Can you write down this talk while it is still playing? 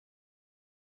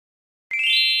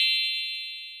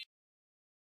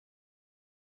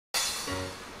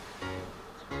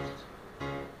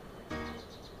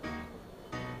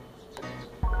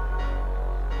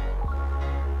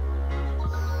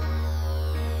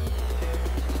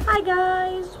Hi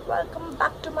guys, welcome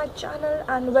back to my channel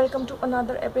and welcome to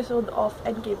another episode of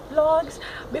NK Vlogs.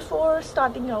 Before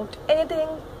starting out anything,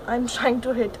 I'm trying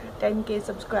to hit 10k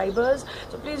subscribers,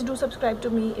 so please do subscribe to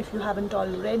me if you haven't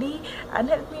already and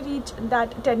help me reach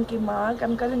that 10k mark.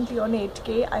 I'm currently on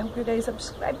 8k. I hope you guys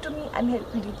subscribe to me and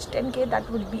help me reach 10k. That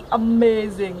would be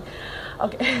amazing.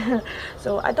 Okay.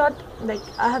 So I thought, like,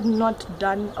 I have not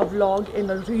done a vlog in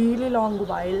a really long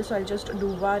while, so I'll just do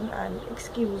one and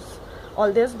excuse all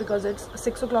this because it's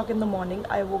 6 o'clock in the morning.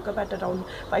 I woke up at around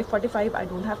 5:45. I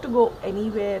don't have to go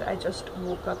anywhere. I just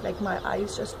woke up, like my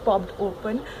eyes just popped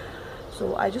open.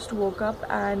 So I just woke up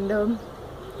and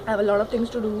I have a lot of things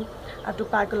to do. I have to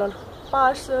pack a lot of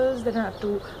parcels, then I have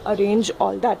to arrange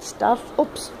all that stuff.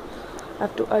 Oops. I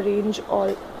have to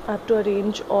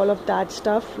arrange all of that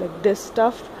stuff, like this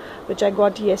stuff which I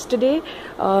got yesterday.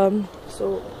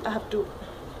 So I have to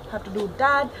do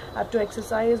that. I have to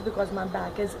exercise because my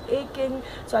back is aching.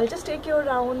 So I'll just take you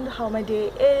around how my day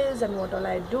is and what all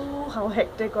I do, how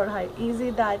hectic or how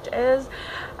easy that is,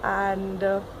 and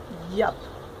yup,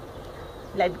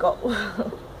 let go.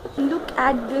 Look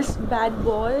at this bad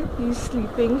boy. He's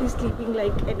sleeping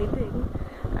like anything,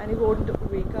 and he won't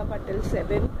wake up until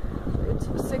 7. So it's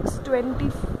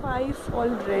 6:25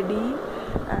 already,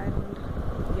 and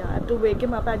yeah, I have to wake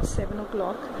him up at 7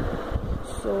 o'clock.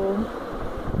 So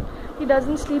he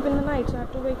doesn't sleep in the night, so I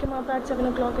have to wake him up at 7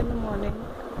 o'clock in the morning.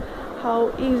 How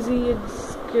easy it's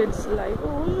kids' life.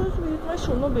 Oh, so sweet, my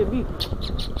sono baby.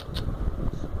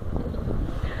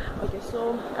 Okay, so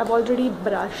I've already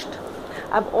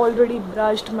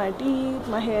brushed my teeth.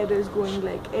 My hair is going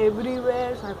like everywhere,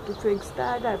 so I have to fix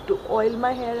that. I have to oil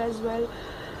my hair as well.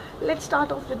 Let's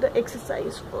start off with the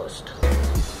exercise first.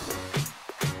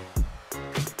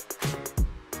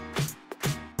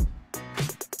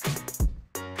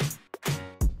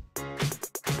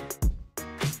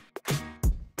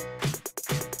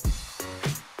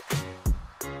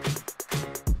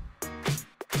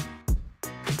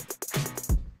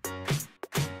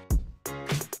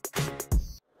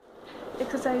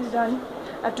 Exercise done.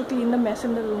 I have to clean the mess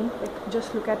in the room. Like,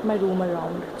 just look at my room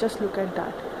around. Just look at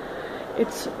that.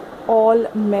 It's all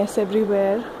mess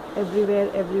everywhere.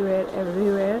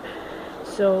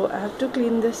 So I have to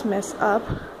clean this mess up.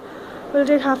 Will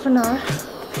take half an hour,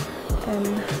 and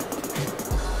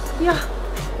yeah,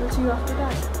 we'll see you after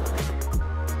that.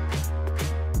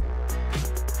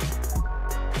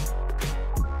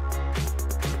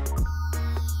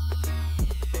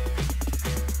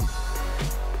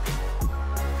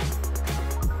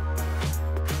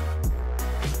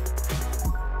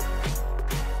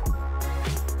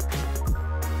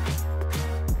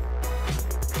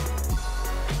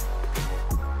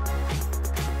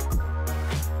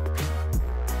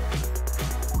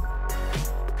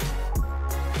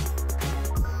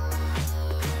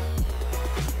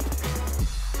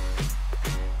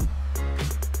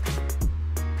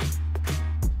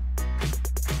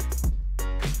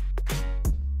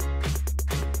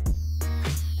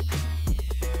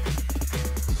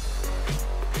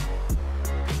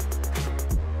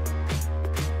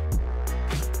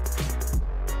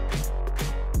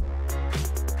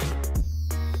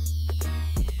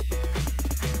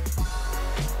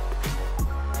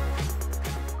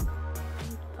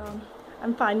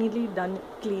 I'm finally done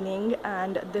cleaning,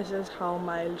 and this is how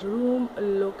my room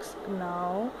looks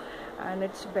now, and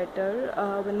it's better.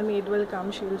 When the maid will come,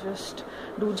 she'll just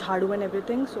do jhadu and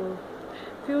everything, so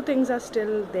few things are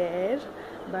still there,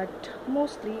 but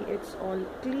mostly it's all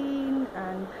clean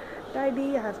and tidy.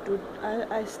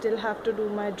 I still have to do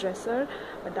my dresser,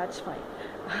 but that's fine.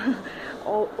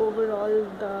 Overall,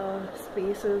 the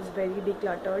space is very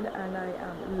decluttered and I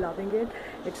am loving it.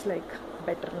 It's like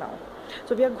better now.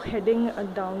 So we are heading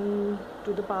down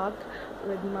to the park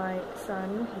with my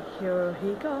son. Here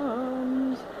he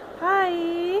comes.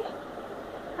 Hi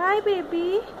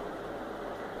baby.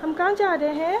 हम कहाँ जा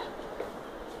रहे हैं?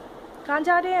 कहाँ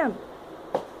जा रहे हैं हम?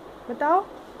 बताओ,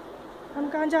 हम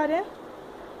कहाँ जा रहे हैं?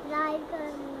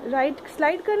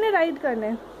 Slide करने, ride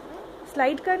करने.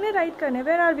 Slide करने, ride करने.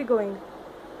 Where are we going?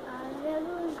 We are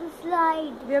going to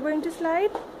slide. We are going to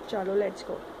slide? चलो, let's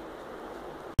go.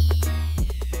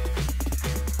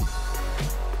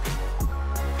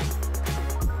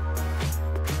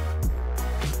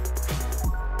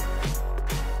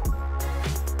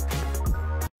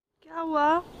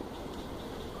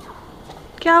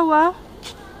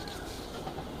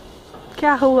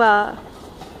 क्या हुआ?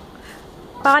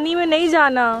 पानी में नहीं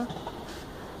जाना,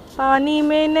 पानी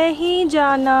में नहीं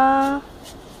जाना।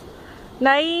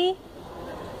 नहीं,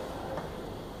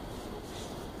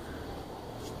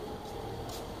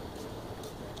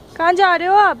 कहाँ जा रहे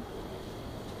हो आप?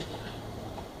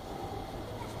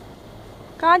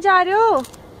 कहाँ जा रहे हो?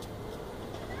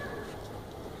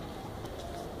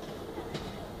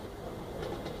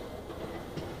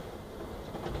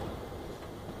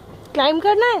 क्लाइंब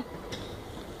करना है?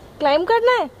 क्लाइंब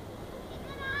करना है?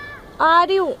 आ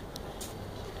रही हूँ।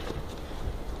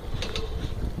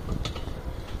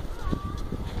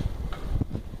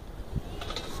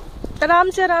 आराम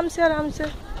से आराम से आराम से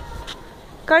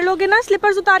कर लोगे ना?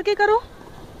 स्लीपर्स उतार के करो।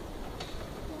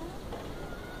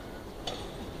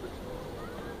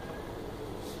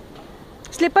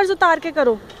 स्लीपर्स उतार के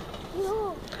करो,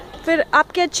 फिर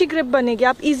आपकी अच्छी ग्रिप बनेगी,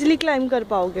 आप इजीली क्लाइंब कर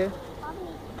पाओगे।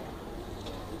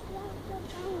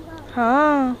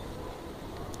 हाँ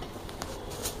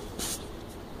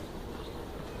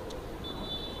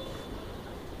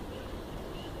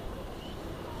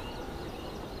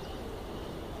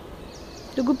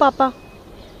डुगू पापा।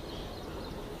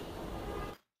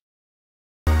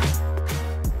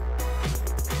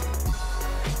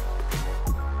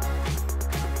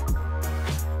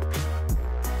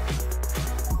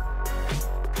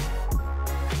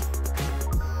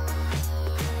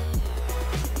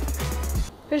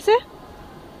 फिर से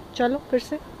चलो, फिर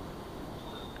से।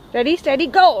 रेडी स्टेडी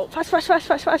गो। Fast fast fast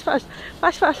fast fast fast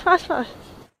fast fast fast fast.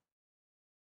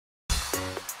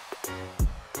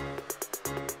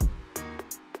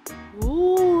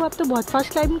 ओह, आप तो बहुत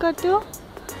फास्ट क्लाइंब करते हो।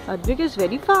 Advik is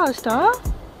very fast. हाँ,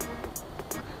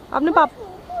 आपने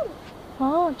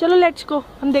हाँ चलो लेट्स गो।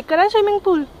 हम देख कर आए स्विमिंग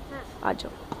पूल। आ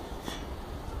जाओ।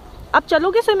 आप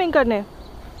चलोगे स्विमिंग करने?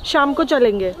 शाम को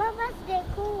चलेंगे।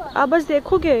 आप बस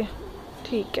देखोगे?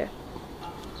 ठीक है।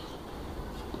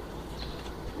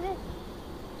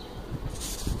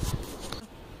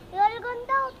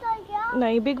 गंदा होता है क्या?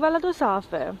 नहीं, बिग वाला तो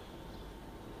साफ है।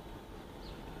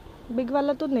 बिग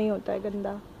वाला तो नहीं होता है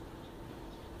गंदा।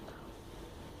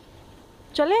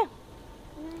 चले?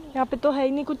 यहाँ पे तो है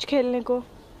ही नहीं कुछ खेलने को।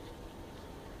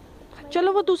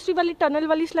 चलो वो दूसरी वाली टनल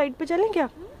वाली स्लाइड पे चलें क्या?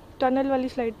 टनल वाली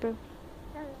स्लाइड पे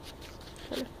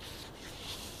चलो।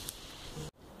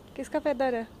 किसका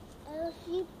फेदर है?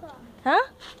 शीप का। हाँ,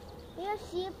 ये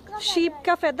शीप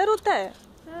का फेदर होता है।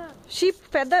 हाँ। शीप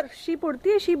फेदर, शीप उड़ती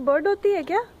है? शीप बर्ड होती है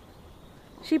क्या?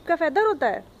 शीप का फेदर होता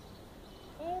है?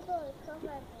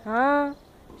 हाँ,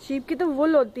 शीप की तो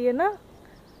वुल होती है ना।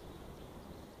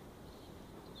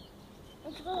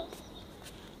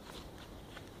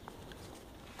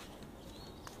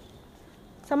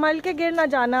 संभाल के, गिर ना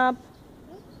जाना आप,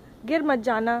 गिर मत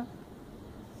जाना।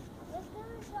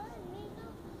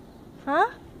 हाँ,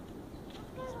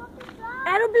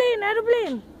 एरोप्लेन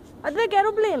एरोप्लेन अद्वैक,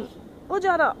 एरोप्लेन वो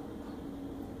जा रहा।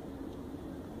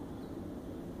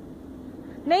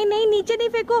 नहीं नहीं, नीचे नहीं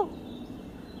फेंको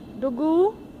डुगू।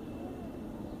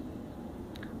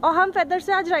 और हम फेदर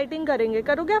से आज राइटिंग करेंगे।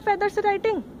 करोगे आप फेदर से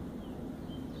राइटिंग?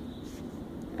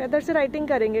 फेदर से राइटिंग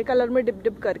करेंगे कलर में डिप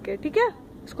डिप करके, ठीक है?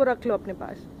 इसको रख लो अपने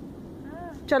पास।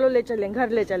 चलो ले चलें, घर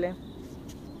ले चलें।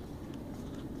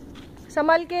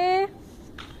 संभाल के,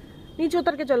 नीचे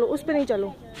उतर के चलो। उस पे नहीं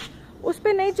चलो, उस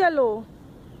पे नहीं चलो।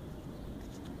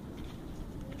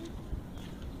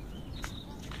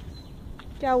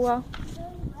 क्या हुआ?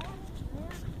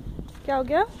 क्या हो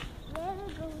गया?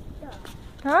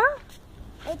 हाँ,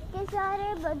 इतने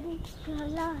सारे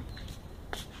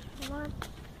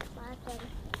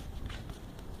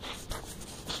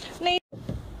नहीं।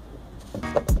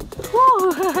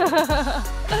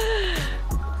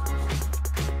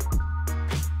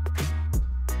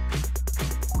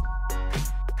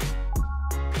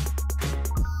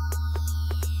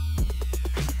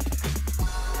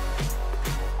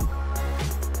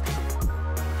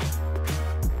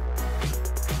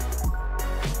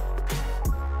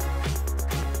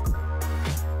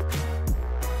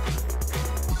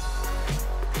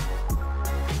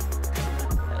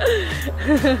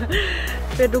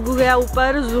 फिर डुगू गया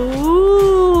ऊपर, जू।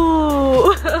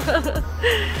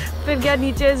 फिर गया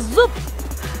नीचे, जुप।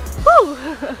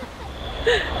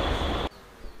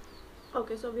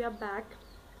 Okay, so we are back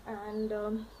and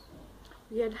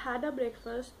we had a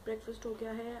breakfast हो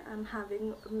गया है। I am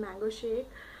having mango shake.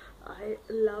 I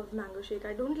love mango shake.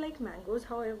 I don't like mangoes,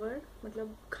 however,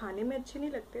 मतलब खाने में अच्छे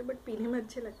नहीं लगते बट पीने में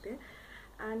अच्छे लगते हैं।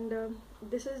 And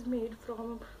this is made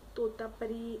from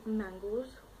Totapuri mangoes.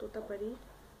 Totapuri,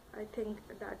 I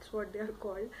think that's what they are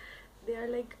called. They are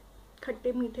like khatte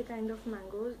meethe kind of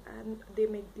mangoes and they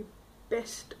make the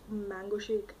best mango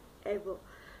shake ever.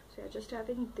 So I'm just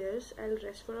having this. I'll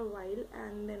rest for a while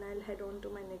and then I'll head on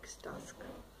to my next task.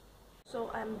 So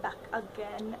I'm back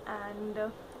again and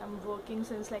I'm working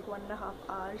since like 1.5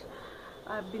 hours.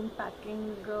 I've been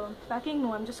packing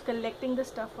no, I'm just collecting the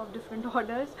stuff of different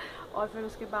orders, और फिर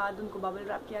उसके बाद उनको bubble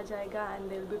wrap किया जाएगा and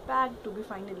they'll be packed to be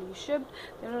finally shipped.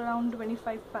 There are around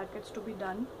 25 packets to be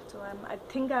done, so I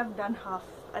think I've done half.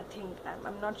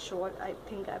 I'm not sure. I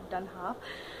think I've done half.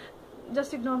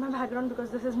 Just ignore my background because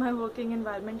this is my working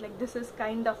environment. Like, this is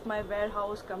kind of my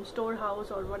warehouse cum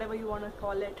storehouse or whatever you want to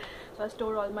call it. So I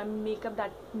store all my makeup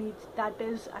that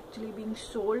is actually being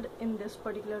sold in this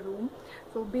particular room.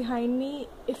 So behind me,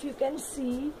 if you can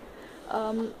see,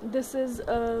 these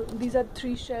are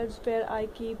 3 shelves where I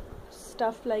keep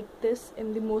stuff like this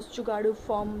in the most jugadu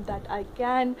form that I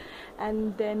can,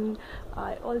 and then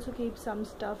I also keep some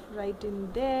stuff right in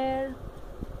there.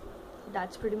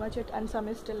 That's pretty much it, and some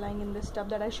is still lying in this tub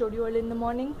that I showed you early in the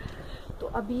morning. तो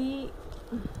अभी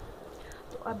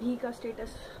का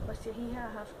status बस यही है.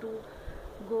 I have to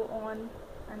go on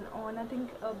and on. I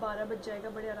think 12 बज जाएगा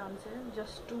बड़े आराम से,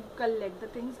 just to collect the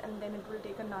things, and then it will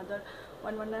take another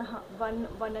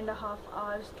one and a half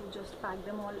hours to just pack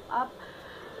them all up.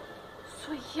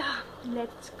 So yeah,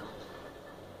 let's go.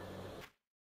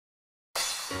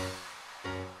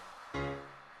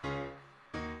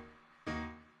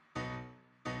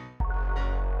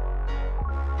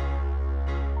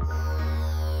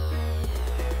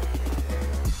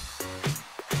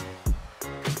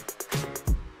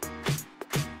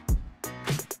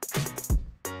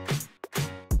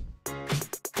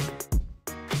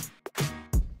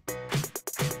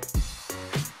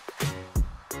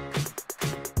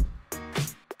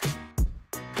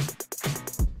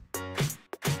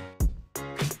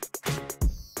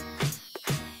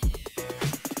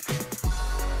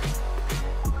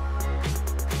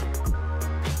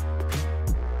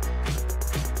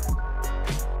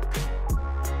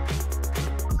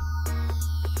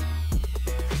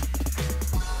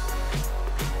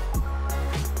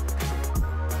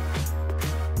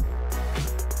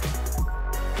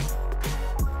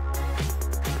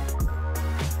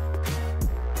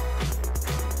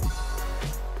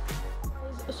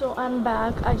 So I'm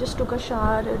back. I just took a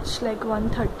shower. It's like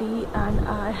 1:30 and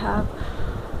I have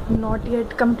not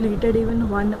yet completed even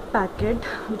one packet,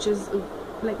 which is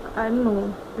like, I don't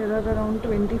know, there are around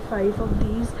 25 of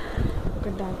these. Look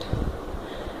at that.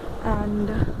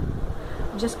 And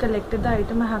just collected the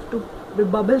item. I have to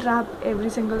bubble wrap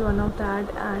every single one of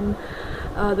that, and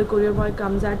the courier boy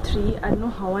comes at 3. I don't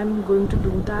know how I'm going to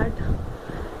do that,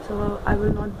 so I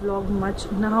will not vlog much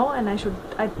now, and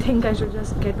I think I should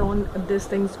just get on these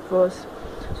things first.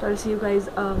 So I'll see you guys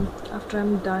after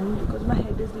I'm done, because my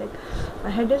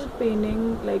head is paining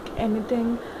like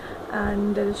anything,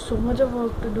 and there is so much of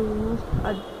work to do.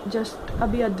 Just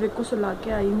abhi Advik ko sula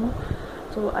ke aayi hu,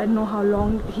 so I don't know how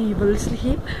long he will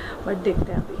sleep, but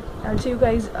dekhte hain abhi. I'll see you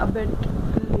guys a bit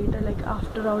later, like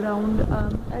after around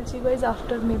I'll see you guys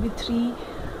after maybe 3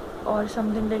 or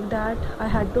something like that. I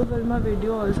had to film a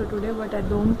video also today, but I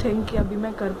don't think कि अभी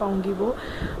मैं कर पाऊँगी वो,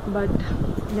 but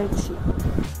let's see.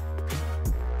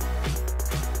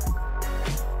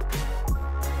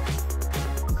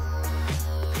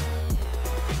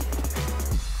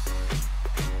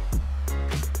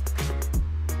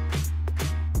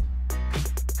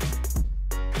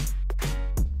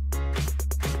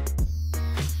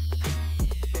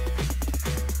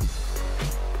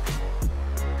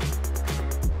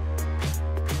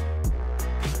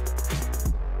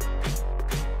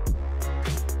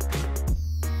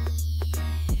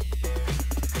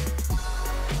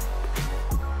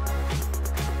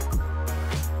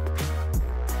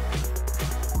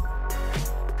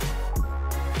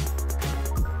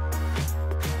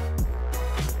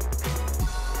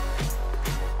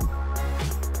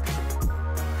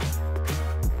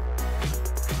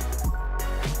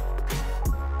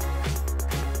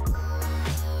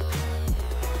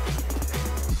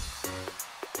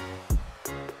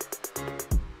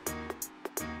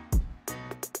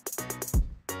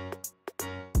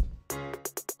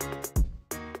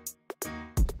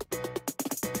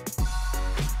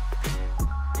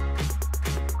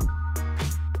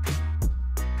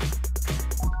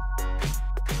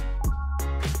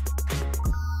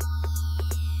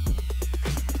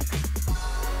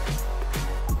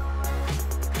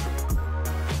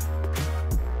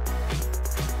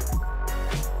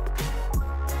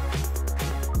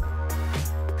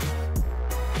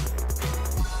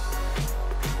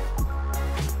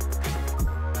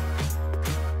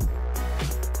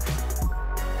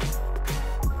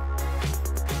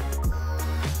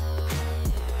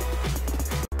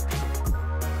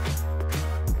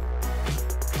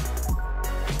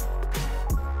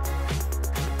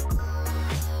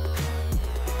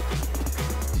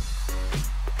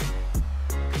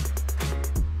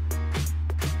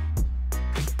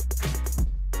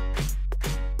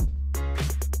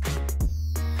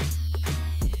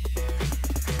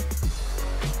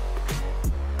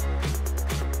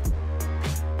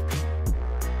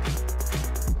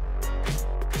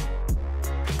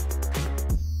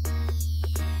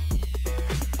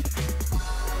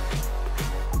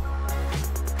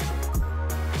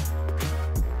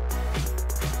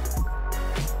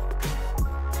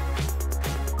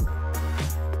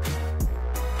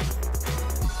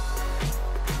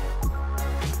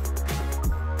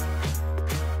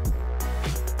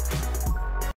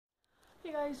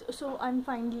 So I'm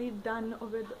finally done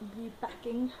with the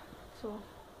packing. So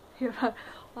here are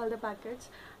all the packets,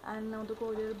 and now the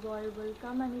courier boy will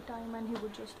come anytime and he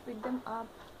would just pick them up.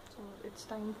 So it's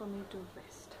time for me to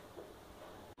rest.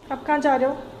 Ab kahan ja rahe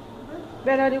ho?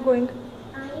 Where are you going?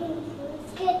 I am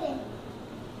skating.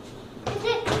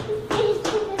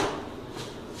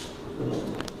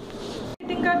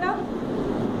 Skating karna?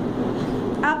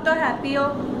 आप तो happy हो?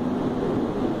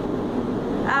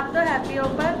 आप तो happy हो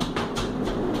पर?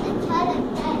 अच्छा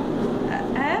लगता है।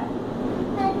 है?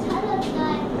 अच्छा लगता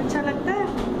है। अच्छा लगता है?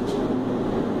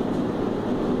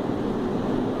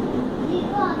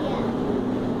 वीडियो आ गया।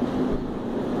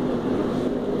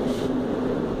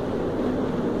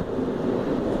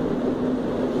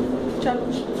 चलो।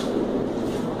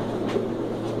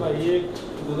 ये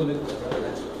दो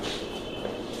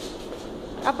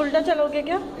आप उल्टा चलोगे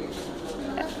क्या?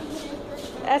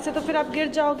 ऐसे तो फिर आप गिर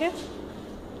जाओगे।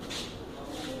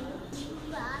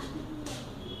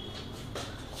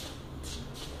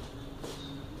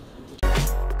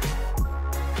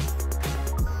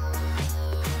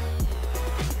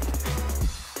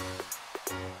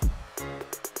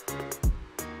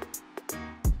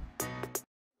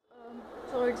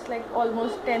 So it's like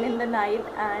almost 10 in the night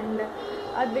and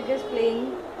Advik is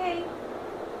playing. Hey.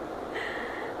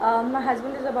 My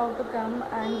husband is about to come,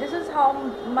 and this is how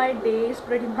my day is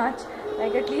pretty much.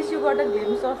 Like at least you got a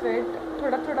glimpse of it.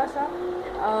 थोड़ा सा.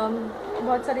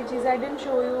 बहुत सारी चीज़ें I didn't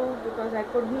show you because I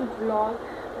couldn't vlog.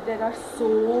 There are so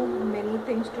many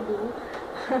things to do.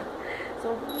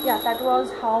 So yeah, that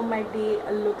was how my day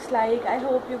looks like. I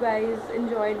hope you guys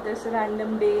enjoyed this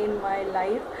random day in my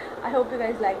life. I hope you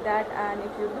guys like that, and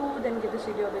if you do, then give this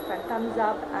video a big fat thumbs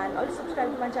up, and also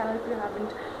subscribe to my channel if you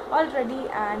haven't already,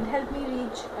 and help me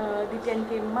reach the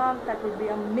 10K mark. That would be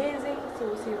amazing.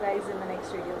 So see you guys in the next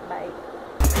video. Bye.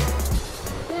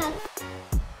 Yeah.